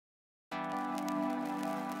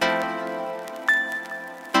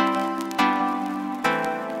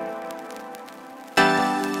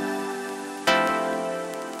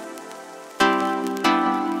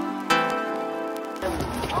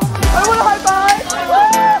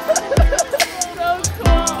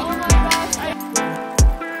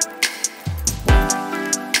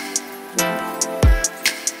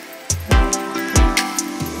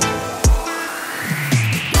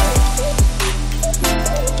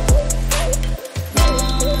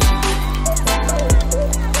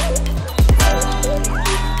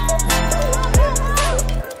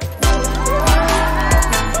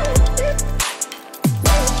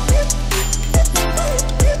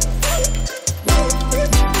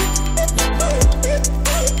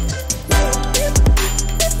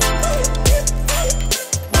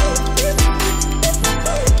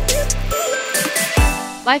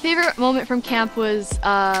My favorite moment from camp was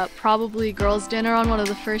probably girls' dinner on one of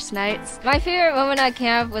the first nights. My favorite moment at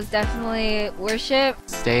camp was definitely worship.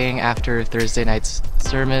 Staying after Thursday night's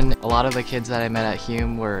sermon. A lot of the kids that I met at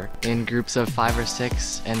Hume were in groups of 5 or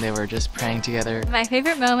 6 and they were just praying together. My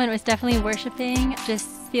favorite moment was definitely worshiping, just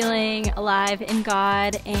feeling alive in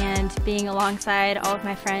God and being alongside all of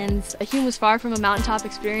my friends. Hume was far from a mountaintop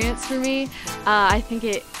experience for me. I think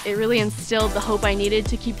it really instilled the hope I needed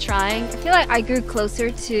to keep trying. I feel like I grew closer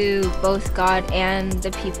to both God and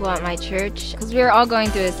the people at my church because we were all going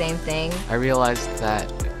through the same thing. I realized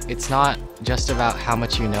that it's not just about how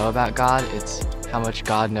much you know about God, it's how much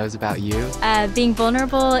God knows about you. Being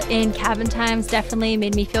vulnerable in cabin times definitely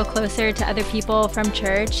made me feel closer to other people from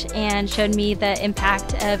church and showed me the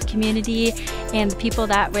impact of community and the people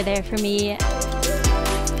that were there for me.